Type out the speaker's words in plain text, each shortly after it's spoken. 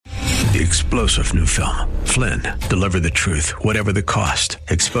The explosive new film, Flynn, deliver the truth, whatever the cost,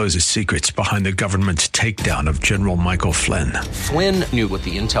 exposes secrets behind the government's takedown of General Michael Flynn. Flynn knew what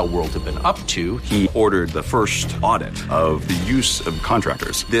the intel world had been up to. He ordered the first audit of the use of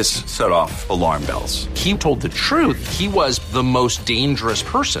contractors. This set off alarm bells. He told the truth. He was the most dangerous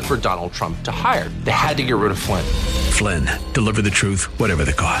person for Donald Trump to hire. They had to get rid of Flynn. Flynn, deliver the truth, whatever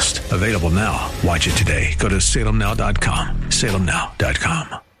the cost. Available now. Watch it today. Go to salemnow.com.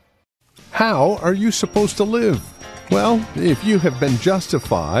 salemnow.com. How are you supposed to live? Well, if you have been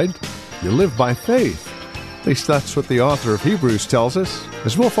justified, you live by faith. At least that's what the author of Hebrews tells us,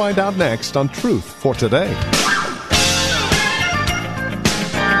 as we'll find out next on Truth for Today.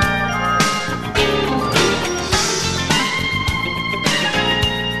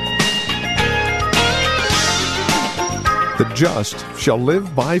 The just shall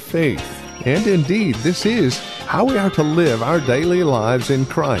live by faith. And indeed, this is how we are to live our daily lives in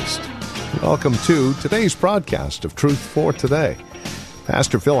Christ. Welcome to today's broadcast of Truth for Today.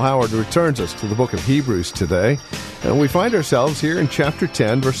 Pastor Phil Howard returns us to the book of Hebrews today, and we find ourselves here in chapter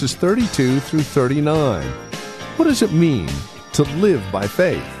 10, verses 32 through 39. What does it mean to live by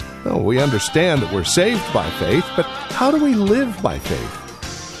faith? Well, we understand that we're saved by faith, but how do we live by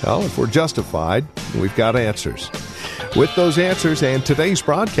faith? Well, if we're justified, we've got answers. With those answers and today's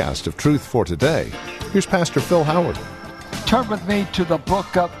broadcast of Truth for Today, here's Pastor Phil Howard. Turn with me to the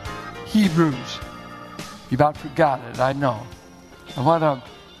book of Hebrews. You about forgot it, I know. I want to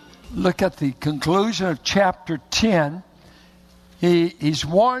look at the conclusion of chapter 10. He's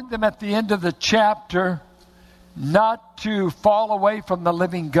warned them at the end of the chapter not to fall away from the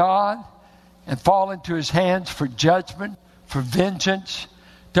living God and fall into his hands for judgment, for vengeance.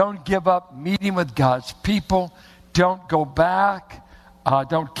 Don't give up meeting with God's people. Don't go back.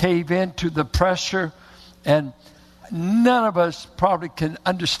 Don't cave into the pressure. And none of us probably can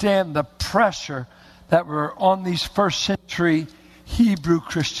understand the pressure that were on these first century Hebrew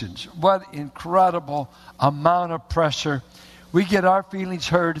Christians. What incredible amount of pressure. We get our feelings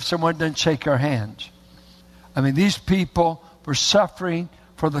hurt if someone doesn't shake our hands. I mean, these people were suffering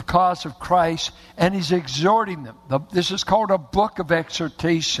for the cause of Christ, and he's exhorting them. This is called a book of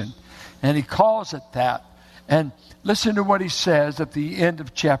exhortation, and he calls it that. And listen to what he says at the end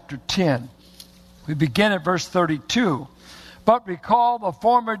of chapter 10. We begin at verse 32. But recall the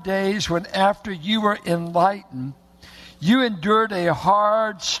former days when after you were enlightened, you endured a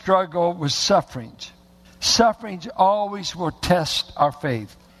hard struggle with sufferings. Sufferings always will test our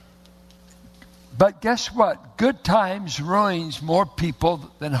faith. But guess what? Good times ruins more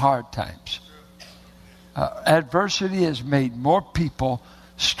people than hard times. Adversity has made more people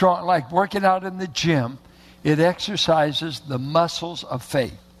strong. Like working out in the gym, it exercises the muscles of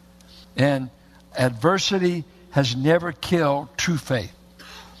faith. And adversity has never killed true faith.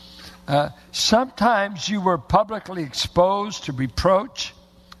 Sometimes you were publicly exposed to reproach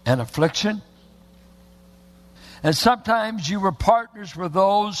and affliction. And sometimes you were partners with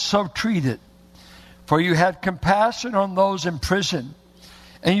those so treated. For you had compassion on those in prison.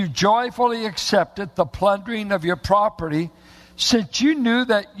 And you joyfully accepted the plundering of your property, since you knew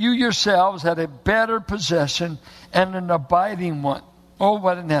that you yourselves had a better possession and an abiding one. Oh,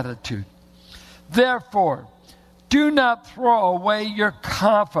 what an attitude. Therefore, do not throw away your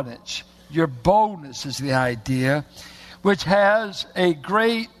confidence. Your boldness is the idea, which has a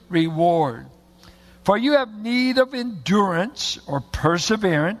great reward. For you have need of endurance or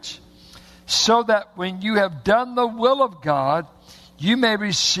perseverance, so that when you have done the will of God, you may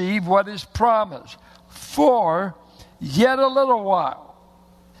receive what is promised. For yet a little while,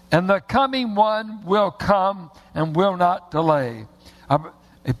 and the coming one will come and will not delay.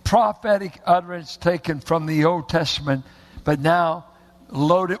 A prophetic utterance taken from the Old Testament, but now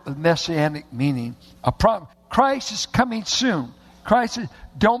loaded with messianic meaning. Christ is coming soon. Christ is,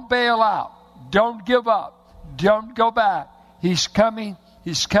 don't bail out. Don't give up. Don't go back. He's coming.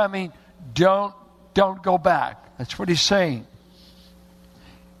 He's coming. Don't go back. That's what he's saying.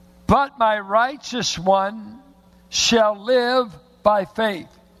 But my righteous one shall live by faith.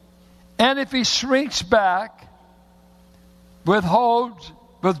 And if he shrinks back, withholds,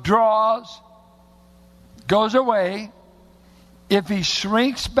 withdraws, goes away, if he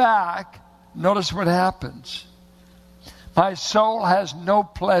shrinks back, notice what happens. My soul has no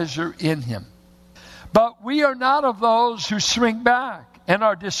pleasure in him. But we are not of those who shrink back and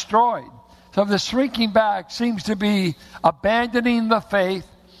are destroyed. So the shrinking back seems to be abandoning the faith,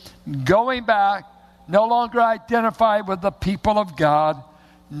 going back, no longer identified with the people of God,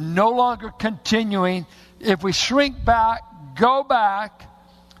 no longer continuing. If we shrink back, go back,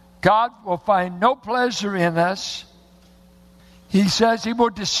 God will find no pleasure in us. He says he will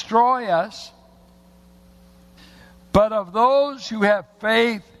destroy us. But of those who have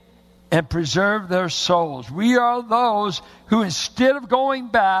faith and preserve their souls, we are those who, instead of going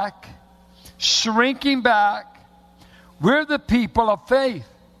back, shrinking back, we're the people of faith.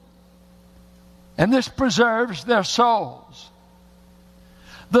 And this preserves their souls.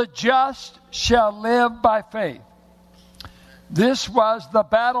 The just shall live by faith. This was the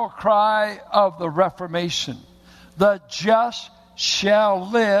battle cry of the Reformation. The just shall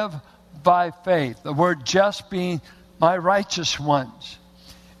live by faith. The word just being my righteous ones.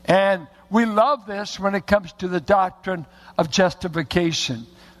 And we love this when it comes to the doctrine of justification.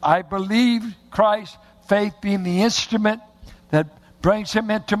 I believe Christ, faith being the instrument that brings him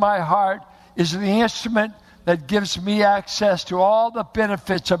into my heart, is the instrument that gives me access to all the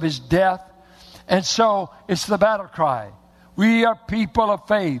benefits of his death. And so it's the battle cry. We are people of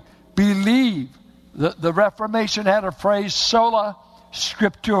faith. Believe. The Reformation had a phrase, sola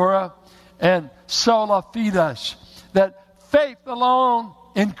scriptura and sola fides, that faith alone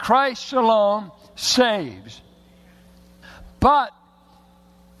in Christ alone saves. But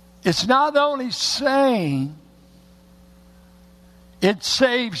it's not only saying it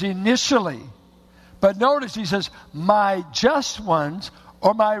saves initially, but notice he says, my just ones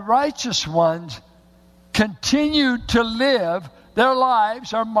or my righteous ones continue to live. Their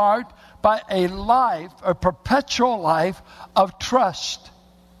lives are marked by a life, a perpetual life of trust,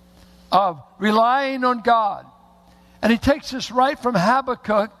 of relying on God. And he takes us right from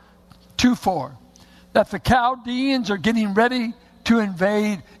Habakkuk 2:4, that the Chaldeans are getting ready to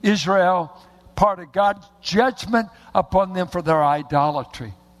invade Israel, part of God's judgment upon them for their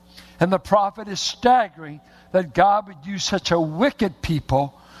idolatry. And the prophet is staggering that God would use such a wicked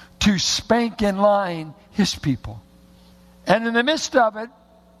people to spank in line his people. And in the midst of it,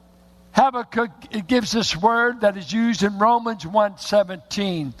 Habakkuk, it gives this word that is used in Romans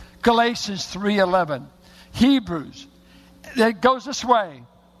 1:17, Galatians 3:11, Hebrews. It goes this way.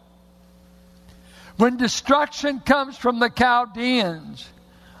 When destruction comes from the Chaldeans,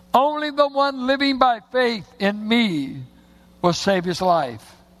 only the one living by faith in me will save his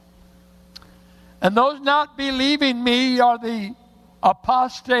life. And those not believing me are the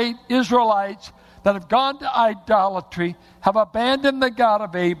apostate Israelites that have gone to idolatry, have abandoned the God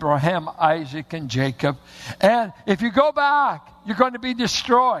of Abraham, Isaac, and Jacob. And if you go back, you're going to be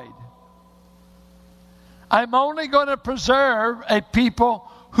destroyed. I'm only going to preserve a people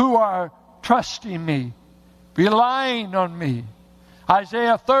who are trusting me, relying on me.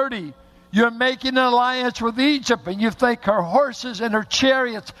 Isaiah 30, you're making an alliance with Egypt, and you think her horses and her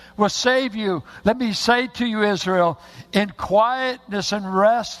chariots will save you. Let me say to you, Israel, in quietness and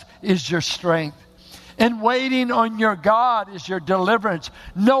rest is your strength. In waiting on your God is your deliverance.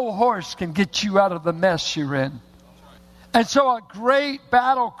 No horse can get you out of the mess you're in. And so a great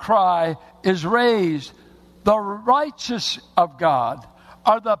battle cry is raised. The righteous of God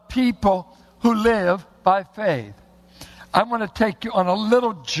are the people who live by faith. I want to take you on a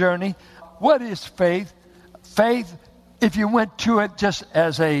little journey. What is faith? Faith, if you went to it just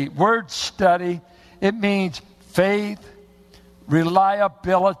as a word study, it means faith,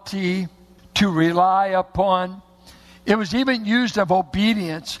 reliability, to rely upon. It was even used of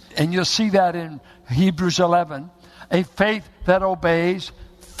obedience, and you'll see that in Hebrews 11. A faith that obeys.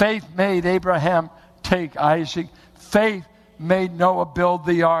 Faith made Abraham take Isaac. Faith made Noah build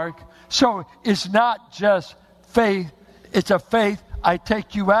the ark. So it's not just faith. It's a faith. I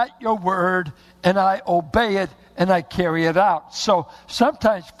take you at your word, and I obey it, and I carry it out. So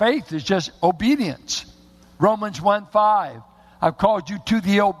sometimes faith is just obedience. Romans 1:5. I've called you to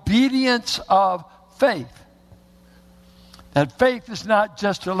the obedience of faith. And faith is not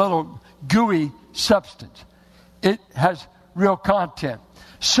just a little gooey substance. It has real content.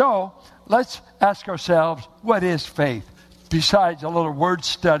 So let's ask ourselves, what is faith? Besides a little word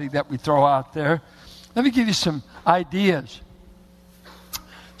study that we throw out there, let me give you some ideas.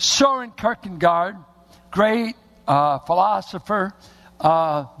 Soren Kierkegaard, great philosopher,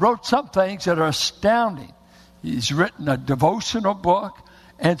 wrote some things that are astounding. He's written a devotional book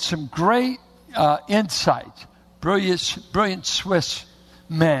and some great insights. Brilliant Swiss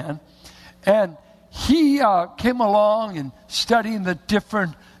man. And he came along and studying the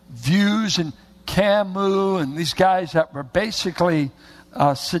different views, and Camus and these guys that were basically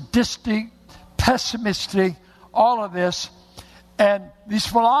sadistic, pessimistic, all of this. And these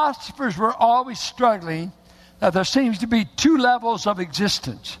philosophers were always struggling that there seems to be two levels of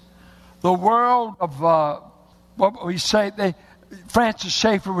existence. The world of, what we say, Francis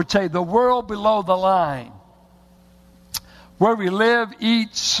Schaeffer would say, the world below the line, where we live,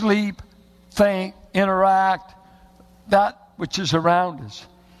 eat, sleep, think, interact. That which is around us.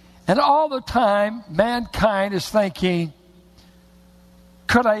 And all the time, mankind is thinking,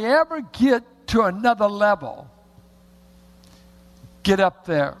 could I ever get to another level? Get up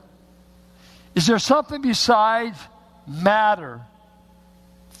there. Is there something besides matter,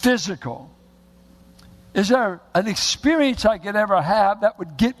 physical? Is there an experience I could ever have that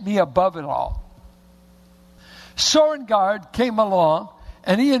would get me above it all? Kierkegaard came along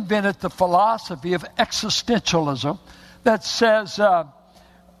and he invented the philosophy of existentialism that says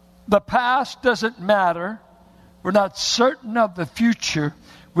the past doesn't matter. We're not certain of the future.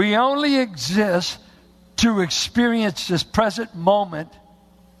 We only exist to experience this present moment.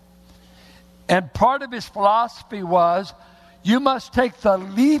 And part of his philosophy was, you must take the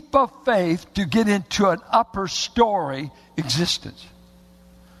leap of faith to get into an upper story existence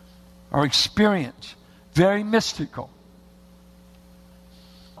or experience. Very mystical.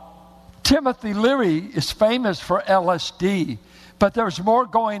 Timothy Leary is famous for LSD, but there's more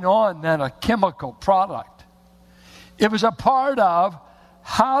going on than a chemical product. It was a part of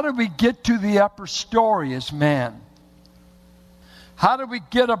how do we get to the upper story as man? How do we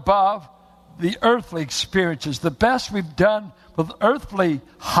get above the earthly experiences? The best we've done with earthly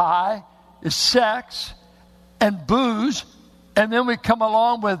high is sex and booze, and then we come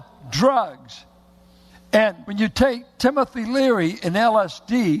along with drugs. And when you take Timothy Leary in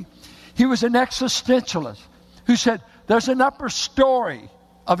LSD, he was an existentialist who said there's an upper story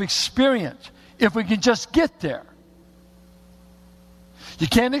of experience if we can just get there. You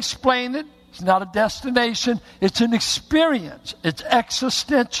can't explain it. It's not a destination. It's an experience. It's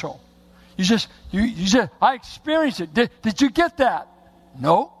existential. You just, I experienced it. Did you get that?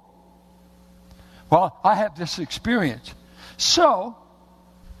 No. Well, I have this experience. So,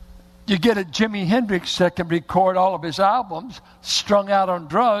 you get a Jimi Hendrix that can record all of his albums, strung out on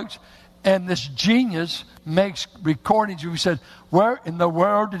drugs, and this genius makes recordings. We said, where in the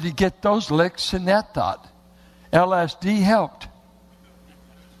world did he get those licks in that thought? LSD helped.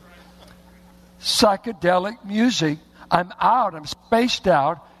 Psychedelic music. I'm out. I'm spaced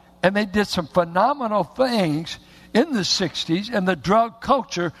out. And they did some phenomenal things in the 60s and the drug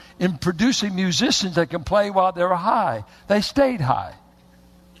culture in producing musicians that can play while they're high. They stayed high.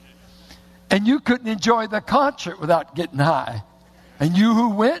 And you couldn't enjoy the concert without getting high. And you who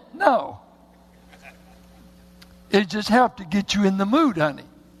went, no. It just helped to get you in the mood, honey.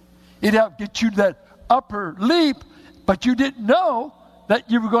 It helped get you that upper leap, but you didn't know that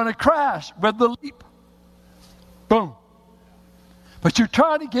you were going to crash with the leap. Boom. But you're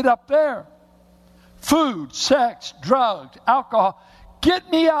trying to get up there. Food, sex, drugs, alcohol. Get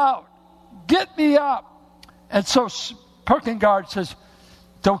me out. Get me up. And so Kierkegaard says,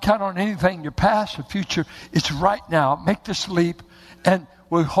 don't count on anything in your past or future. It's right now. Make this leap, and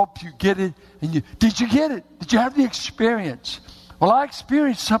we hope you get it. And did you get it? Did you have the experience? Well, I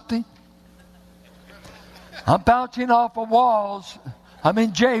experienced something. I'm bouncing off of walls. I'm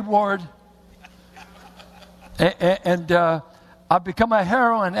in J Ward. And I've become a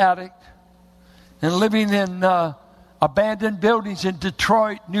heroin addict and living in abandoned buildings in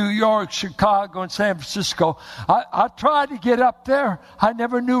Detroit, New York, Chicago, and San Francisco. I tried to get up there. I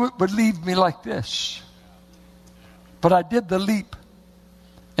never knew it would leave me like this. But I did the leap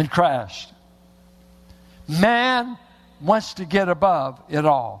and crashed. Man wants to get above it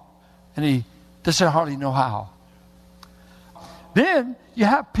all, and he doesn't hardly know how. Then you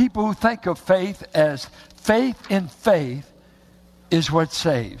have people who think of faith as faith in faith is what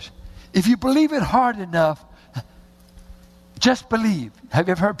saves. If you believe it hard enough, just believe. Have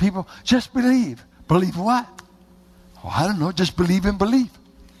you ever heard people, just believe? Believe what? Oh, I don't know, just believe in belief.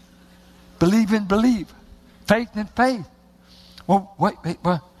 Believe in believe. Faith in faith. Well, wait.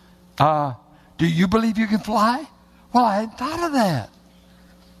 Do you believe you can fly? Well, I hadn't thought of that.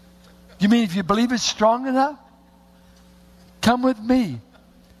 You mean if you believe it's strong enough? Come with me.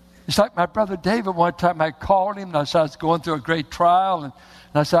 It's like my brother David, one time I called him and I said I was going through a great trial and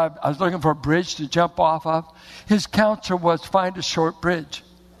I said I was looking for a bridge to jump off of. His counsel was find a short bridge.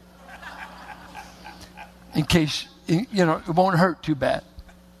 In case, it won't hurt too bad.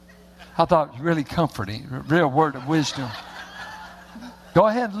 I thought it was really comforting, a real word of wisdom. Go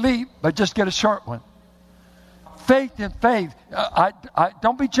ahead and leap, but just get a short one. Faith in faith. I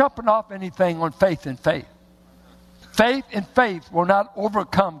don't be jumping off anything on faith in faith. Faith in faith will not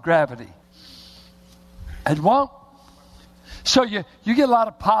overcome gravity. It won't. So you get a lot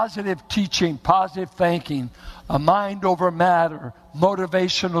of positive teaching, positive thinking, a mind over matter,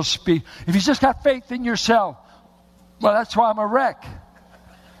 motivational speech. If you just got faith in yourself, well, that's why I'm a wreck.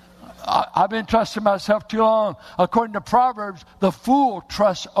 I've been trusting myself too long. According to Proverbs, the fool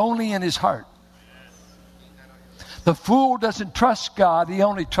trusts only in his heart. The fool doesn't trust God. He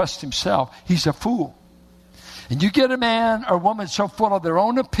only trusts himself. He's a fool. And you get a man or woman so full of their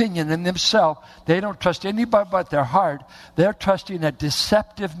own opinion and themselves, they don't trust anybody but their heart. They're trusting a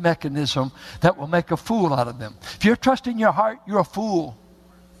deceptive mechanism that will make a fool out of them. If you're trusting your heart, you're a fool.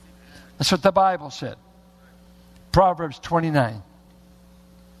 That's what the Bible said. Proverbs 29.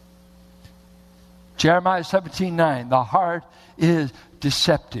 Jeremiah 17:9. The heart is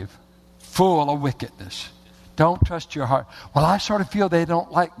deceptive, full of wickedness. Don't trust your heart. Well, I sort of feel they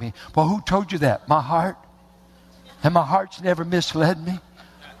don't like me. Well, who told you that? My heart? And my heart's never misled me.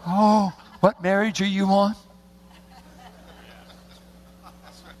 Oh, what marriage are you on?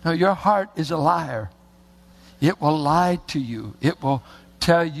 No, your heart is a liar. It will lie to you. It will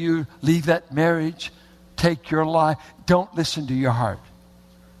tell you, leave that marriage, take your life. Don't listen to your heart.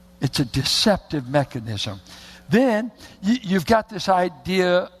 It's a deceptive mechanism. Then you've got this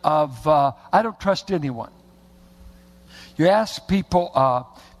idea of, I don't trust anyone. You ask people,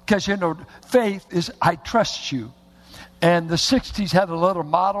 because, faith is, I trust you. And the 60s had a little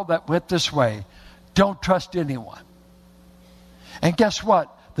model that went this way. Don't trust anyone. And guess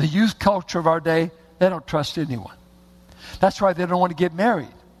what? The youth culture of our day, they don't trust anyone. That's why they don't want to get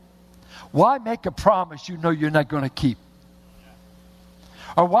married. Why make a promise you know you're not going to keep?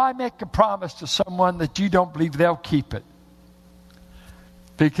 Or why make a promise to someone that you don't believe they'll keep it?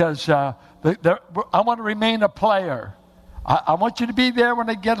 Because I want to remain a player. I want you to be there when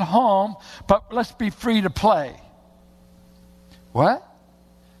I get home, but let's be free to play. What?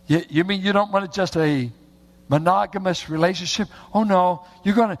 You mean you don't want just a monogamous relationship? Oh no,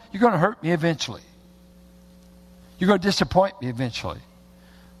 you're gonna hurt me eventually. You're gonna disappoint me eventually.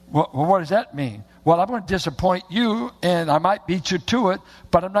 Well, what does that mean? Well, I'm going to disappoint you, and I might beat you to it,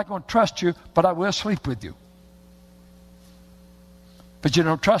 but I'm not going to trust you, but I will sleep with you. But you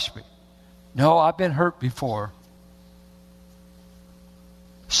don't trust me. No, I've been hurt before.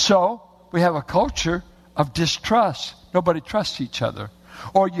 So we have a culture of distrust. Nobody trusts each other.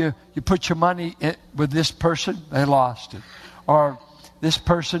 Or you put your money with this person, they lost it. Or this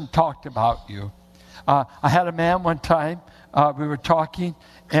person talked about you. I had a man one time, we were talking,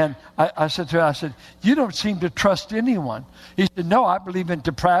 and I said to him, you don't seem to trust anyone. He said, no, I believe in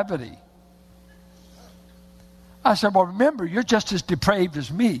depravity. I said, well, remember, you're just as depraved as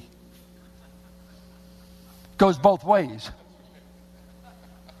me. Goes both ways.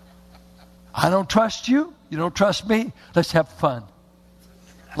 I don't trust you. You don't trust me. Let's have fun.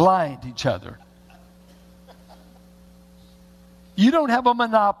 Lying to each other. You don't have a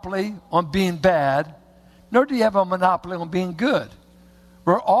monopoly on being bad, nor do you have a monopoly on being good.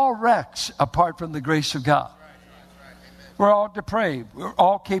 We're all wrecks apart from the grace of God. We're all depraved. We're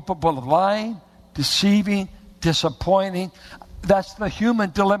all capable of lying, deceiving, disappointing. That's the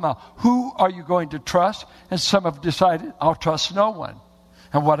human dilemma. Who are you going to trust? And some have decided, I'll trust no one.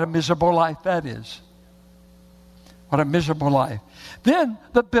 And what a miserable life that is. What a miserable life. Then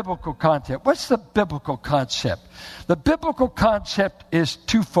the biblical concept. What's the biblical concept? The biblical concept is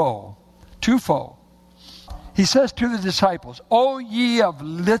twofold. Twofold. He says to the disciples, O ye of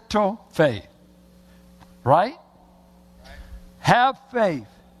little faith. Right? Have faith.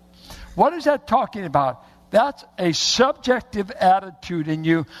 What is that talking about? That's a subjective attitude in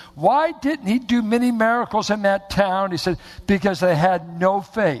you. Why didn't he do many miracles in that town? He said, because they had no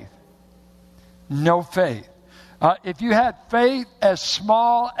faith. No faith. If you had faith as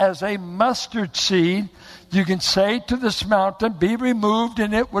small as a mustard seed, you can say to this mountain, be removed,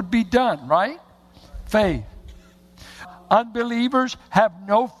 and it would be done, right? Faith. Unbelievers have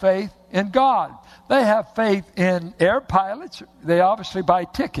no faith in God. They have faith in air pilots. They obviously buy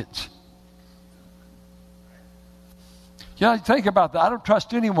tickets. Think about that. I don't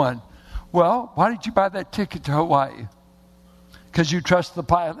trust anyone. Well, why did you buy that ticket to Hawaii? Because you trust the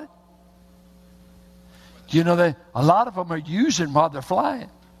pilot? Do you know that a lot of them are using while they're flying?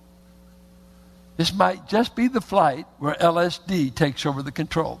 This might just be the flight where LSD takes over the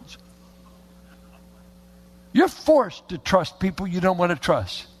controls. You're forced to trust people you don't want to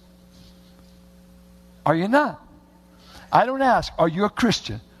trust. Are you not? I don't ask, are you a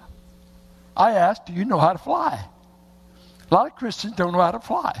Christian? I ask, do you know how to fly? A lot of Christians don't know how to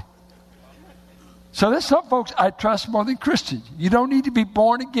fly. So there's some folks I trust more than Christians. You don't need to be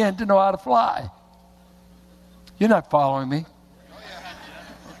born again to know how to fly. You're not following me.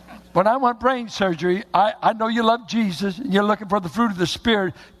 When I want brain surgery, I know you love Jesus and you're looking for the fruit of the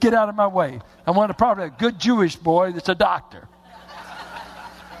Spirit. Get out of my way. I want probably a good Jewish boy that's a doctor.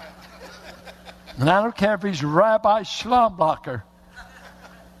 And I don't care if he's Rabbi Schlumbacher.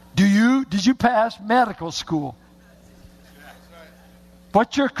 Did you pass medical school?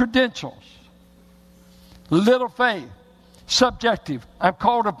 What's your credentials? Little faith. Subjective. I'm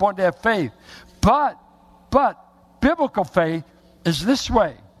called upon to have faith. But biblical faith is this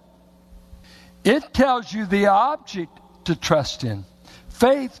way. It tells you the object to trust in.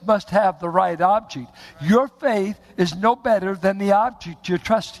 Faith must have the right object. Your faith is no better than the object you're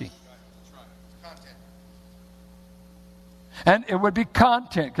trusting. And it would be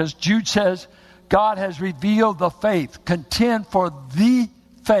content, because Jude says, God has revealed the faith. Contend for the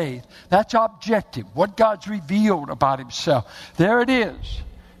faith. That's objective. What God's revealed about himself. There it is.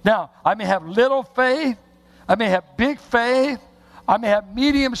 Now, I may have little faith. I may have big faith. I may have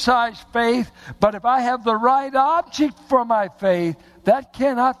medium-sized faith. But if I have the right object for my faith, that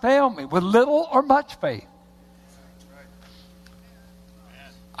cannot fail me with little or much faith.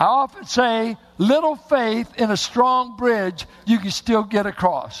 I often say, little faith in a strong bridge, you can still get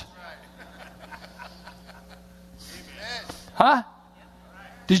across. Huh?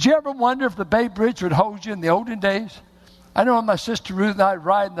 Did you ever wonder if the Bay Bridge would hold you in the olden days? I know when my sister Ruth and I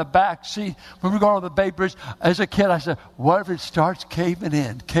ride in the back seat when we go on the Bay Bridge. As a kid, I said, what if it starts caving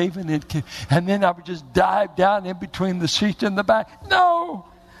in? And then I would just dive down in between the seats in the back. No!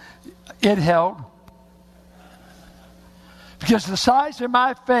 It held. Because the size of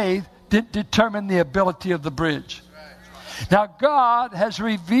my faith didn't determine the ability of the bridge. Now, God has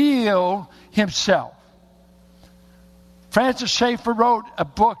revealed himself. Francis Schaeffer wrote a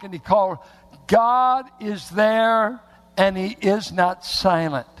book and he called God is There and He is Not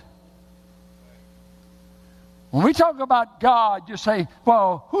Silent. When we talk about God, you say,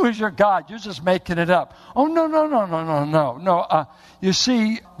 well, who is your God? You're just making it up. Oh, no. You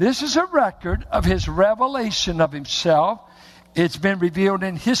see, this is a record of His revelation of Himself. It's been revealed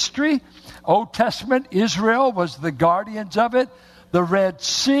in history. Old Testament, Israel was the guardians of it. The Red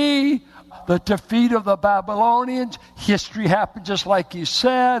Sea, the defeat of the Babylonians. History happened just like He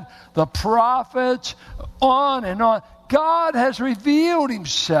said. The prophets, on and on. God has revealed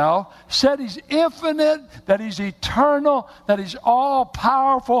Himself, said He's infinite, that He's eternal, that He's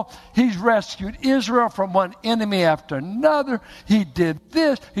all-powerful. He's rescued Israel from one enemy after another. He did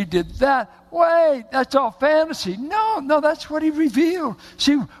this, He did that. Wait, that's all fantasy. No, that's what He revealed.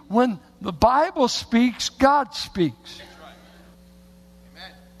 See, when the Bible speaks, God speaks.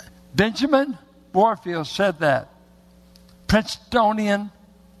 Amen. Benjamin Warfield said that. Princetonian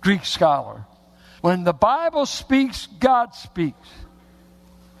Greek scholar. When the Bible speaks, God speaks.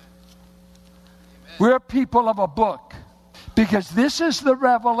 Amen. We're people of a book. Because this is the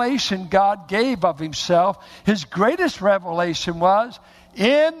revelation God gave of Himself. His greatest revelation was,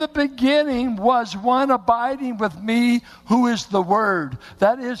 in the beginning was one abiding with me who is the Word.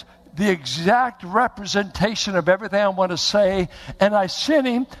 That is the exact representation of everything I want to say. And I sent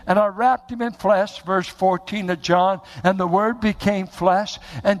Him and I wrapped Him in flesh, verse 14 of John. And the Word became flesh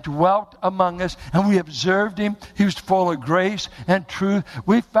and dwelt among us. And we observed Him. He was full of grace and truth.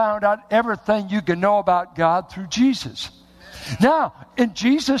 We found out everything you can know about God through Jesus. Now, in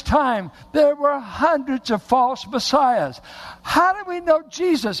Jesus' time, there were hundreds of false messiahs. How do we know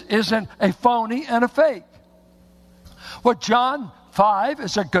Jesus isn't a phony and a fake? Well, John 5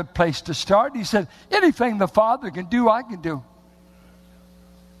 is a good place to start. He said, anything the Father can do, I can do.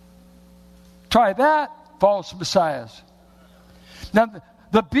 Try that, false messiahs. Now,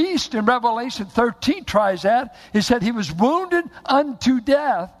 the beast in Revelation 13 tries that. He said he was wounded unto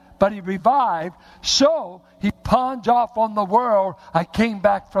death, but He revived. So He pawns off on the world, I came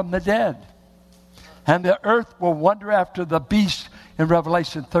back from the dead. And the earth will wonder after the beast in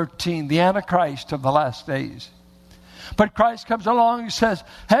Revelation 13, the Antichrist of the last days. But Christ comes along and says,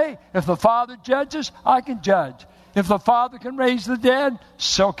 hey, if the Father judges, I can judge. If the Father can raise the dead,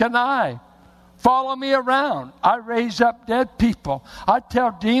 so can I. Follow me around. I raise up dead people. I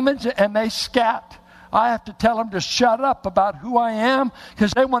tell demons and they scat. I have to tell them to shut up about who I am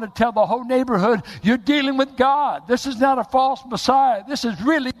because they want to tell the whole neighborhood, you're dealing with God. This is not a false Messiah. This is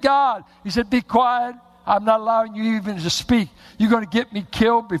really God. He said, be quiet. I'm not allowing you even to speak. You're going to get me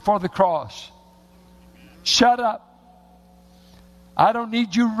killed before the cross. Shut up. I don't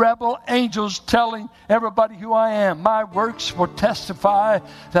need you rebel angels telling everybody who I am. My works will testify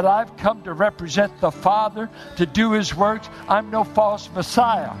that I've come to represent the Father, to do His works. I'm no false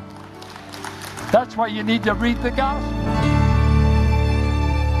Messiah. That's why you need to read the gospel.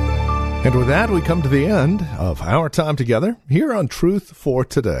 And with that, we come to the end of our time together here on Truth for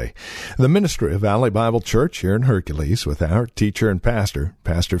Today, the ministry of Valley Bible Church here in Hercules with our teacher and pastor,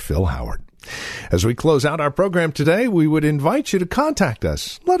 Pastor Phil Howard. As we close out our program today, we would invite you to contact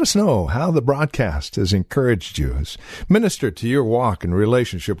us. Let us know how the broadcast has encouraged you, has ministered to your walk and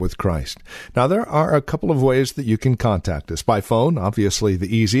relationship with Christ. Now, there are a couple of ways that you can contact us. By phone, obviously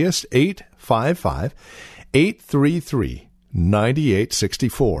the easiest,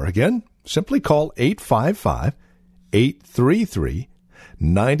 855-833-9864. Again, simply call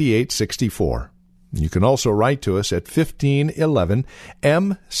 855-833-9864. You can also write to us at 1511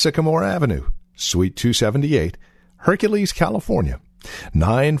 M. Sycamore Avenue, Suite 278, Hercules, California.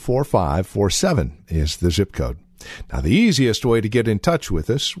 94547 is the zip code. Now, the easiest way to get in touch with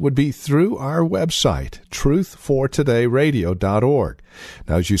us would be through our website, truthfortodayradio.org.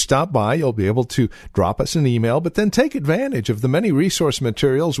 Now, as you stop by, you'll be able to drop us an email, but then take advantage of the many resource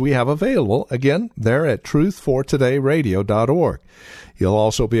materials we have available, again, there at truthfortodayradio.org. You'll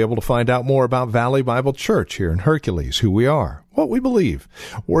also be able to find out more about Valley Bible Church here in Hercules, who we are, what we believe,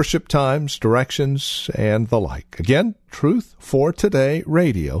 worship times, directions, and the like. Again,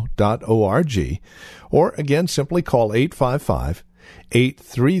 truthfortodayradio.org, or again, simply call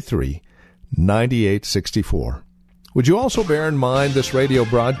 855-833-9864. Would you also bear in mind this radio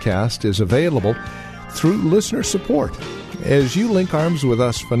broadcast is available through listener support? As you link arms with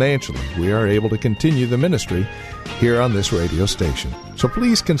us financially, we are able to continue the ministry here on this radio station. So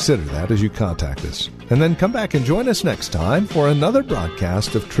please consider that as you contact us. And then come back and join us next time for another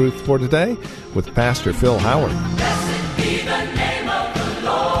broadcast of Truth for Today with Pastor Phil Howard. Blessed be the name.